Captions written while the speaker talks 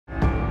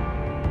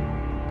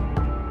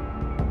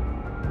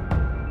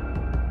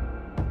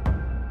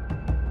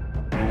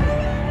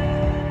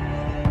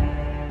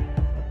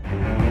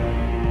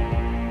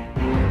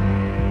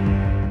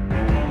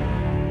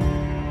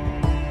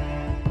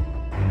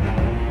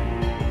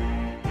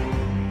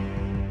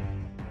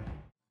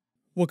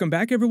Welcome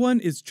back everyone,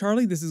 it's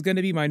Charlie. This is going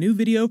to be my new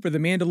video for The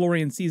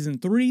Mandalorian Season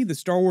 3. The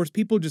Star Wars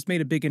people just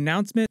made a big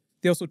announcement.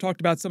 They also talked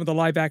about some of the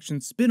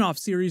live-action spin-off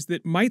series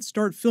that might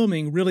start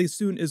filming really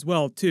soon as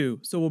well too.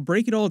 So we'll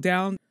break it all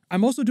down.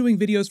 I'm also doing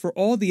videos for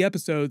all the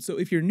episodes, so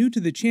if you're new to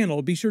the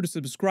channel, be sure to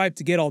subscribe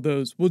to get all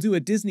those. We'll do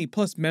a Disney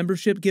Plus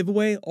membership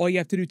giveaway. All you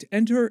have to do to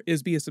enter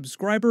is be a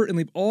subscriber and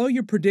leave all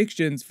your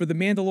predictions for The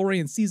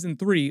Mandalorian Season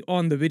 3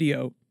 on the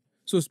video.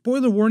 So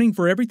spoiler warning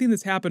for everything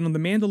that's happened on The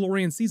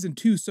Mandalorian Season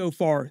 2 so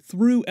far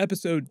through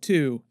Episode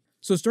 2.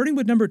 So starting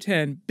with number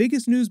 10,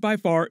 biggest news by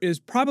far is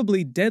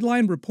probably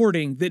Deadline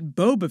reporting that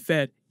Boba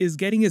Fett is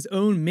getting his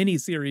own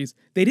miniseries.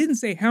 They didn't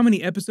say how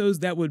many episodes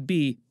that would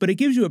be, but it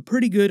gives you a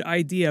pretty good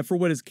idea for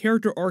what his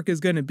character arc is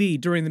going to be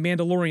during The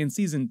Mandalorian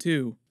Season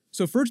 2.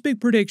 So first big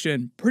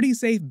prediction, pretty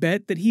safe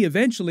bet that he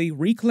eventually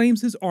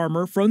reclaims his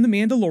armor from the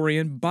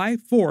Mandalorian by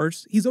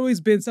force. He's always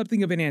been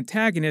something of an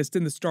antagonist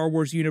in the Star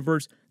Wars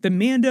universe. The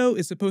Mando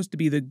is supposed to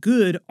be the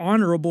good,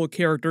 honorable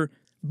character.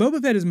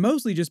 Boba Fett has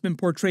mostly just been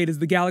portrayed as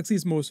the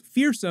galaxy's most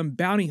fearsome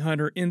bounty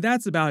hunter, and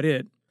that's about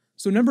it.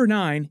 So number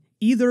 9,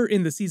 either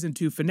in the Season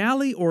 2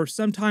 finale or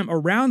sometime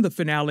around the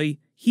finale,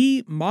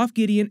 he, Moff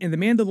Gideon, and the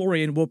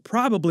Mandalorian will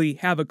probably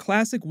have a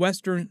classic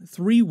Western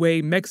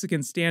three-way Mexican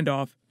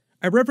standoff.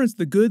 I referenced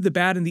the good, the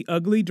bad, and the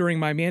ugly during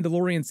my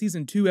Mandalorian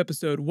Season 2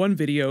 Episode 1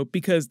 video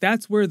because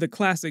that's where the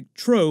classic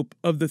trope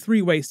of the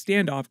three-way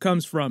standoff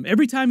comes from.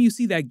 Every time you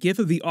see that gif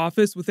of The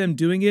Office with them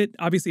doing it,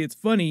 obviously it's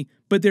funny,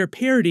 but they're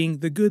parodying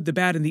the good, the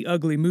bad, and the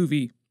ugly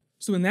movie.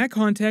 So in that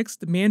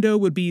context, Mando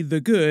would be the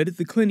good,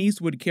 the Clint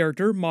Eastwood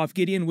character, Moff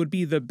Gideon would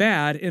be the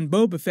bad, and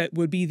Boba Fett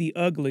would be the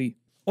ugly.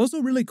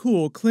 Also really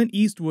cool Clint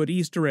Eastwood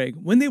Easter egg.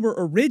 When they were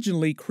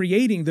originally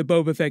creating the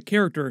Boba Fett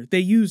character, they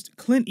used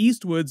Clint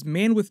Eastwood's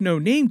Man with No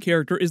Name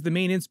character as the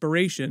main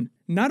inspiration.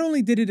 Not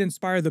only did it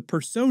inspire the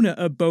persona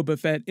of Boba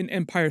Fett in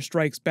Empire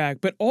Strikes Back,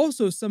 but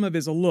also some of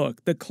his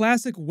look, the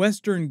classic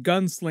Western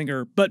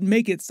gunslinger, but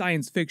make it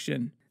science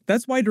fiction.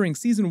 That's why during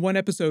Season 1,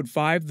 Episode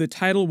 5, the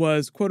title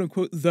was,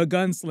 quote-unquote, The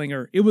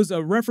Gunslinger. It was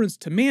a reference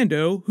to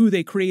Mando, who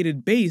they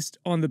created based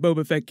on the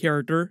Boba Fett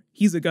character.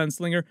 He's a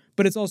gunslinger,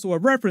 but it's also a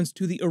reference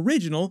to the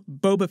original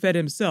Boba Fett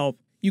himself.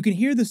 You can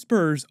hear the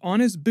spurs on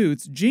his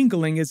boots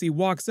jingling as he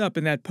walks up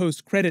in that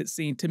post-credit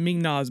scene to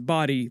Ming-Na's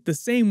body, the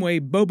same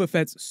way Boba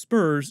Fett's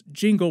spurs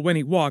jingle when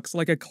he walks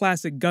like a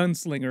classic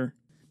gunslinger.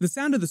 The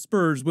sound of the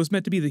spurs was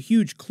meant to be the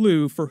huge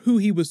clue for who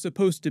he was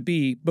supposed to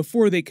be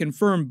before they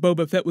confirmed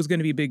Boba Fett was going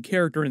to be a big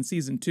character in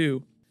Season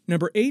 2.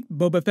 Number 8,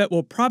 Boba Fett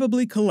will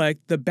probably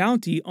collect the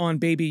bounty on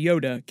Baby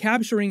Yoda,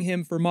 capturing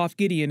him for Moff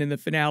Gideon in the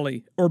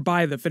finale, or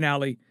by the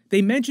finale.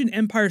 They mentioned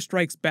Empire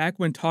Strikes Back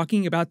when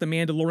talking about The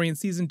Mandalorian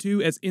Season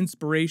 2 as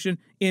inspiration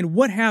and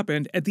what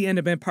happened at the end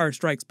of Empire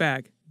Strikes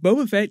Back.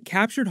 Boba Fett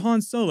captured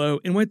Han Solo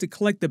and went to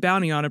collect the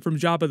bounty on him from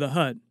Jabba the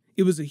Hutt.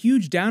 It was a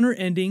huge downer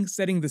ending,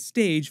 setting the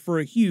stage for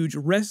a huge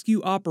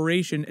rescue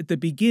operation at the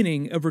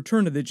beginning of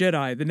Return of the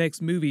Jedi, the next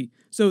movie.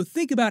 So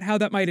think about how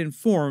that might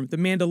inform the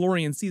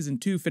Mandalorian Season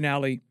 2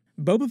 finale.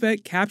 Boba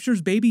Fett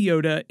captures Baby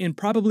Yoda and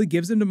probably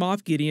gives him to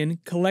Moff Gideon,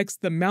 collects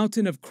the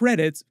mountain of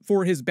credits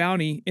for his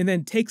bounty, and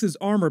then takes his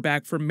armor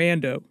back from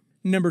Mando.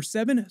 Number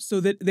 7, so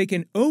that they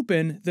can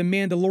open The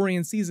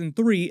Mandalorian Season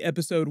 3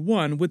 Episode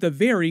 1 with a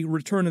very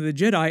Return of the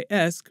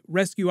Jedi-esque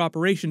rescue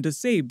operation to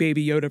save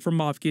Baby Yoda from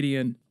Moff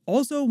Gideon.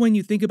 Also, when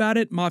you think about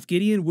it, Moff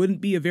Gideon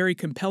wouldn't be a very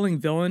compelling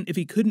villain if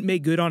he couldn't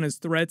make good on his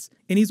threats,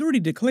 and he's already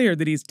declared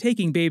that he's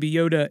taking Baby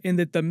Yoda and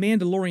that the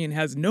Mandalorian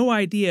has no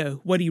idea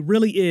what he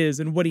really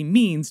is and what he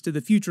means to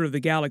the future of the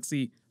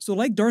galaxy. So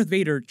like Darth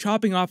Vader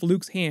chopping off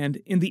Luke's hand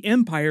and the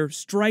Empire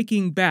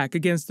striking back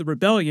against the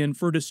Rebellion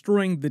for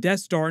destroying the Death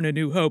Star in A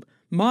New Hope,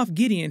 Moff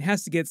Gideon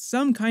has to get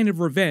some kind of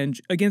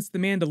revenge against the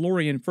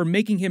Mandalorian for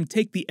making him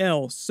take the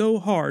L so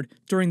hard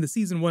during the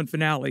Season 1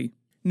 finale.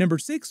 Number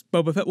 6,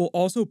 Boba Fett will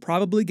also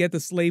probably get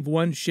the Slave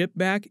 1 ship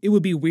back. It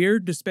would be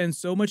weird to spend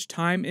so much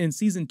time in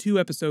Season 2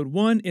 Episode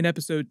 1 and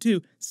Episode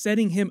 2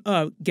 setting him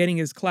up, getting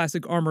his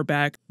classic armor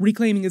back,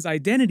 reclaiming his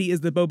identity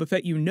as the Boba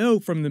Fett you know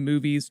from the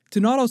movies, to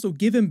not also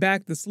give him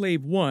back the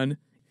Slave 1.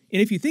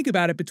 And if you think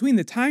about it, between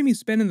the time he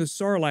spent in the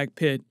Sarlacc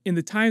pit and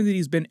the time that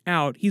he's been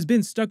out, he's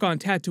been stuck on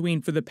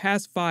Tatooine for the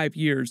past 5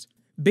 years.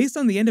 Based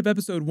on the end of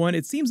Episode 1,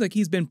 it seems like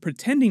he's been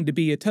pretending to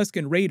be a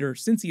Tusken Raider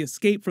since he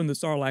escaped from the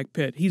Sarlacc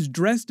pit. He's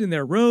dressed in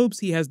their robes,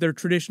 he has their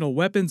traditional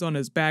weapons on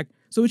his back,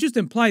 so it's just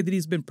implied that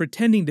he's been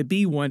pretending to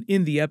be one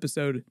in the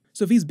episode.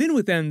 So if he's been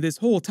with them this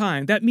whole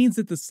time, that means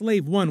that the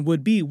Slave 1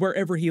 would be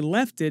wherever he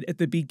left it at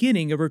the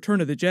beginning of Return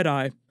of the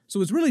Jedi. So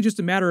it's really just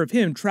a matter of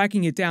him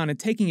tracking it down and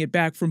taking it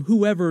back from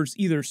whoever's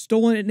either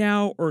stolen it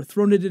now or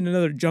thrown it in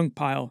another junk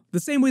pile. The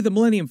same way the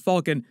Millennium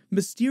Falcon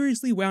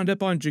mysteriously wound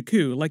up on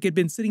Jakku, like it'd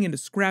been sitting in a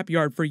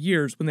scrapyard for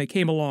years when they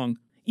came along.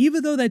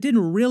 Even though that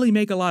didn't really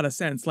make a lot of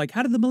sense, like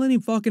how did the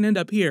Millennium Falcon end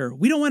up here?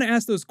 We don't want to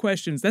ask those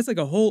questions, that's like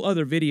a whole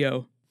other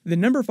video. Then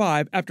number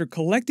 5, after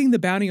collecting the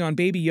bounty on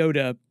Baby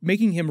Yoda,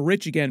 making him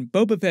rich again,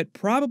 Boba Fett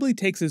probably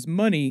takes his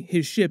money,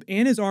 his ship,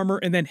 and his armor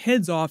and then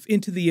heads off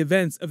into the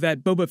events of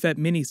that Boba Fett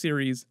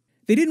miniseries.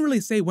 They didn't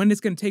really say when it's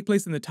going to take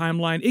place in the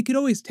timeline. It could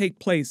always take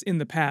place in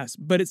the past,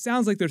 but it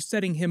sounds like they're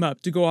setting him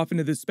up to go off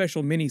into this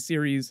special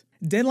mini-series.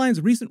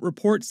 Deadline's recent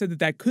report said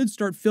that could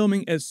start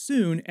filming as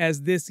soon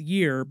as this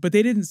year, but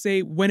they didn't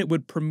say when it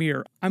would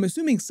premiere. I'm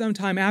assuming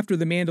sometime after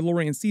The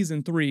Mandalorian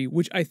Season 3,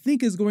 which I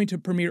think is going to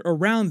premiere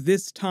around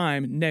this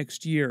time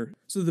next year.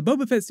 So the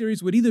Boba Fett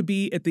series would either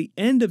be at the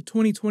end of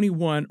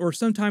 2021 or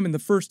sometime in the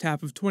first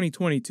half of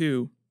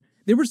 2022.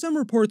 There were some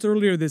reports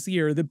earlier this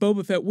year that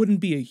Boba Fett wouldn't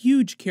be a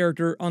huge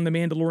character on The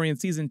Mandalorian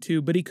Season 2,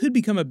 but he could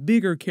become a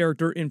bigger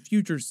character in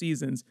future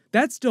seasons.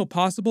 That's still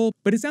possible,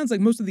 but it sounds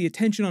like most of the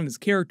attention on his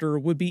character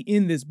would be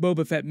in this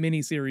Boba Fett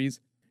miniseries.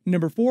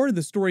 Number 4,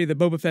 the story of the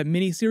Boba Fett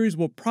miniseries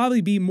will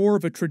probably be more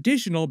of a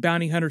traditional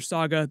bounty hunter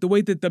saga, the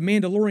way that the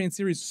Mandalorian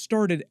series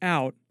started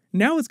out.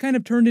 Now it's kind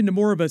of turned into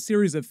more of a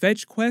series of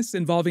fetch quests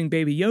involving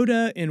Baby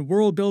Yoda and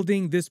world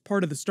building this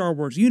part of the Star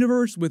Wars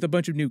universe with a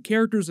bunch of new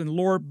characters and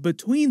lore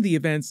between the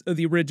events of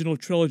the original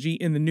trilogy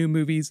and the new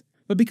movies.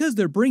 But because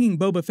they're bringing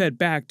Boba Fett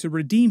back to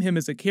redeem him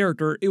as a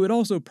character, it would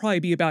also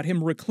probably be about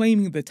him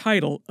reclaiming the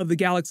title of the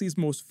galaxy's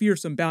most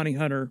fearsome bounty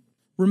hunter.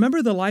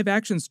 Remember the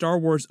live-action Star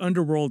Wars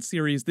Underworld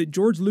series that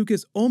George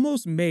Lucas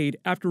almost made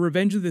after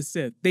Revenge of the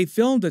Sith? They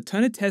filmed a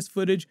ton of test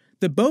footage.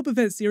 The Boba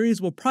Fett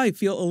series will probably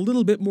feel a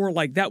little bit more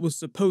like that was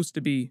supposed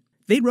to be.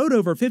 They wrote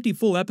over 50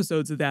 full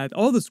episodes of that.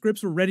 All the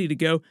scripts were ready to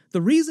go.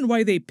 The reason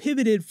why they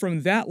pivoted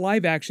from that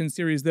live-action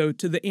series, though,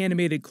 to the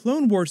animated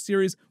Clone Wars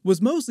series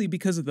was mostly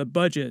because of the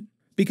budget.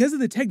 Because of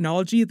the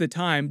technology at the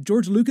time,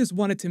 George Lucas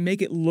wanted to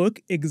make it look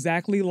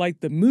exactly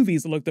like the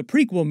movies look, the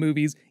prequel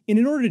movies, and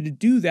in order to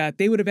do that,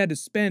 they would have had to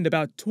spend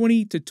about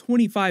 $20 to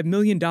 $25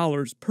 million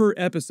per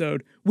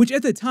episode, which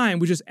at the time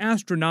was just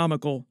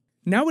astronomical.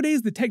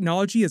 Nowadays, the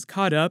technology has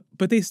caught up,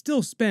 but they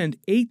still spend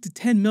 $8 to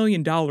 $10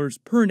 million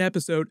per an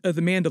episode of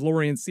the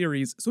Mandalorian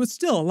series, so it's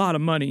still a lot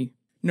of money.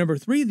 Number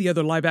 3, the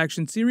other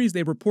live-action series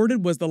they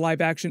reported was the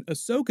live-action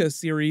Ahsoka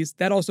series.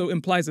 That also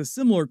implies a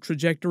similar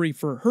trajectory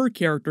for her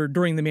character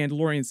during The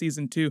Mandalorian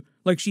Season 2.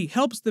 Like, she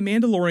helps the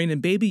Mandalorian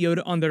and Baby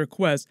Yoda on their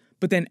quest,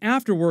 but then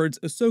afterwards,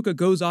 Ahsoka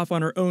goes off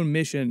on her own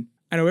mission.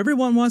 I know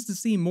everyone wants to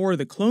see more of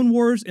the Clone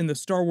Wars and the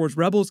Star Wars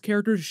Rebels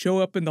characters show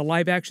up in the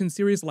live-action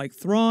series like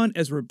Thrawn,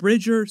 Ezra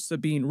Bridger,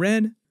 Sabine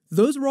Wren.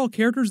 Those were all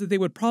characters that they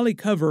would probably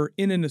cover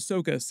in an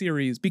Ahsoka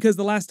series, because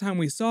the last time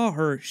we saw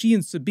her, she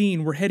and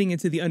Sabine were heading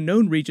into the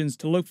unknown regions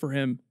to look for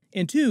him.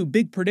 And 2,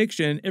 big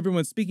prediction,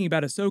 everyone's speaking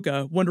about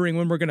Ahsoka, wondering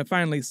when we're going to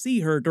finally see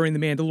her during The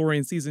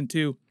Mandalorian Season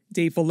 2.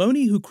 Dave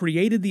Filoni, who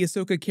created the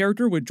Ahsoka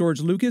character with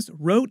George Lucas,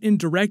 wrote and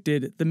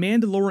directed The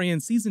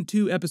Mandalorian Season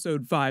 2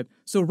 Episode 5.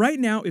 So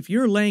right now, if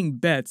you're laying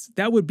bets,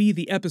 that would be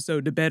the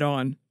episode to bet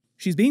on.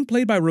 She's being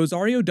played by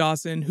Rosario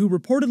Dawson, who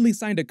reportedly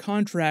signed a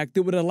contract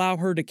that would allow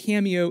her to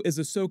cameo as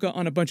Ahsoka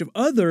on a bunch of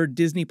other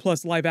Disney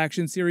Plus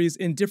live-action series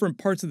in different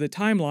parts of the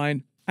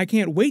timeline. I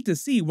can't wait to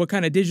see what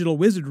kind of digital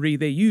wizardry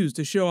they use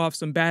to show off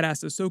some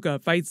badass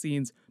Ahsoka fight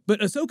scenes.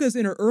 But Ahsoka's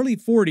in her early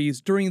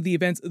 40s during the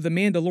events of the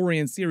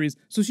Mandalorian series,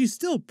 so she's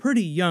still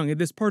pretty young at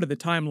this part of the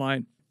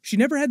timeline. She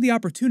never had the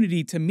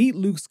opportunity to meet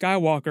Luke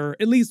Skywalker,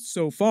 at least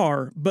so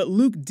far, but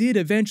Luke did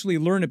eventually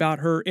learn about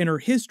her and her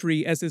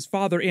history as his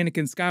father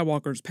Anakin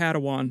Skywalker's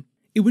Padawan.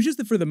 It was just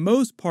that for the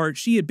most part,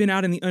 she had been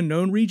out in the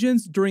unknown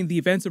regions during the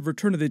events of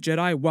Return of the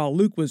Jedi while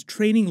Luke was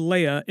training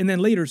Leia and then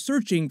later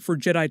searching for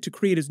Jedi to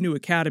create his new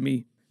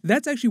academy.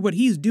 That's actually what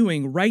he's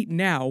doing right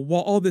now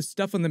while all this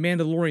stuff on the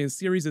Mandalorian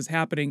series is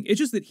happening. It's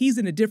just that he's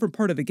in a different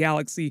part of the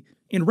galaxy,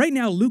 and right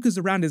now Luke is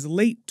around his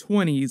late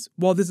 20s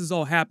while this is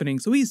all happening,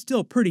 so he's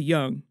still pretty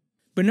young.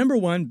 But number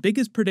 1,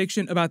 biggest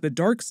prediction about the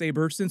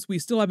Darksaber, since we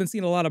still haven't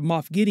seen a lot of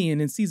Moff Gideon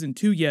in Season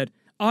 2 yet.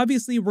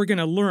 Obviously, we're going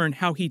to learn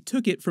how he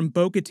took it from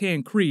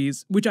Bo-Katan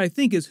Kryze, which I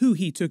think is who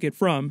he took it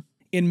from.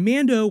 And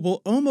Mando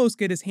will almost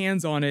get his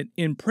hands on it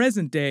in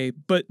present day,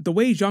 but the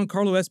way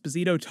Giancarlo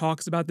Esposito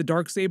talks about the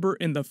Darksaber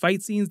and the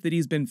fight scenes that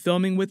he's been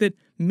filming with it,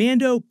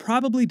 Mando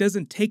probably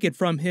doesn't take it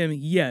from him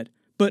yet.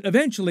 But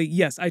eventually,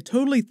 yes, I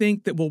totally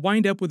think that we'll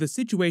wind up with a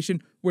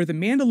situation where the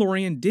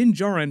Mandalorian Din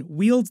Djarin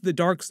wields the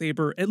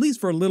Darksaber, at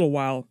least for a little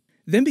while.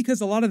 Then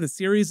because a lot of the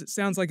series, it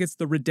sounds like it's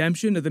the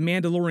redemption of the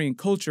Mandalorian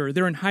culture,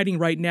 they're in hiding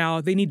right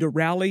now, they need to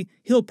rally,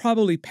 he'll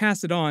probably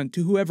pass it on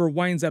to whoever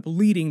winds up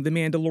leading the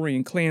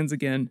Mandalorian clans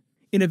again.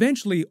 And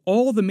eventually,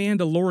 all the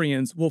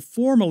Mandalorians will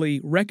formally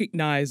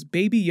recognize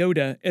Baby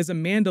Yoda as a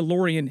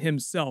Mandalorian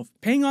himself,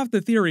 paying off the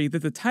theory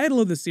that the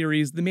title of the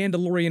series, The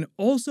Mandalorian,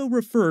 also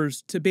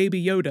refers to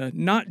Baby Yoda,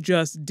 not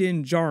just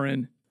Din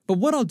Djarin. But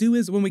what I'll do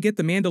is when we get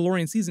the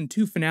Mandalorian Season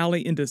 2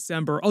 finale in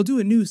December, I'll do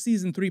a new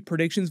Season 3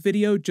 predictions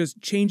video just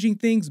changing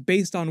things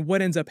based on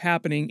what ends up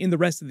happening in the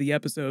rest of the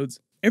episodes.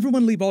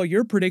 Everyone leave all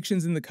your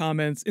predictions in the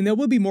comments, and there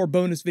will be more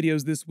bonus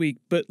videos this week,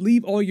 but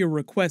leave all your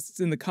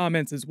requests in the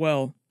comments as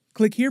well.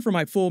 Click here for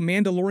my full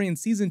Mandalorian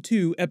Season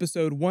 2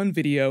 Episode 1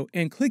 video,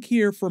 and click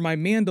here for my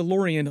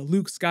Mandalorian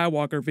Luke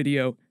Skywalker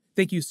video.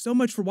 Thank you so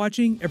much for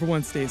watching,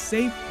 everyone stay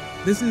safe,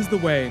 this is The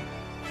Way.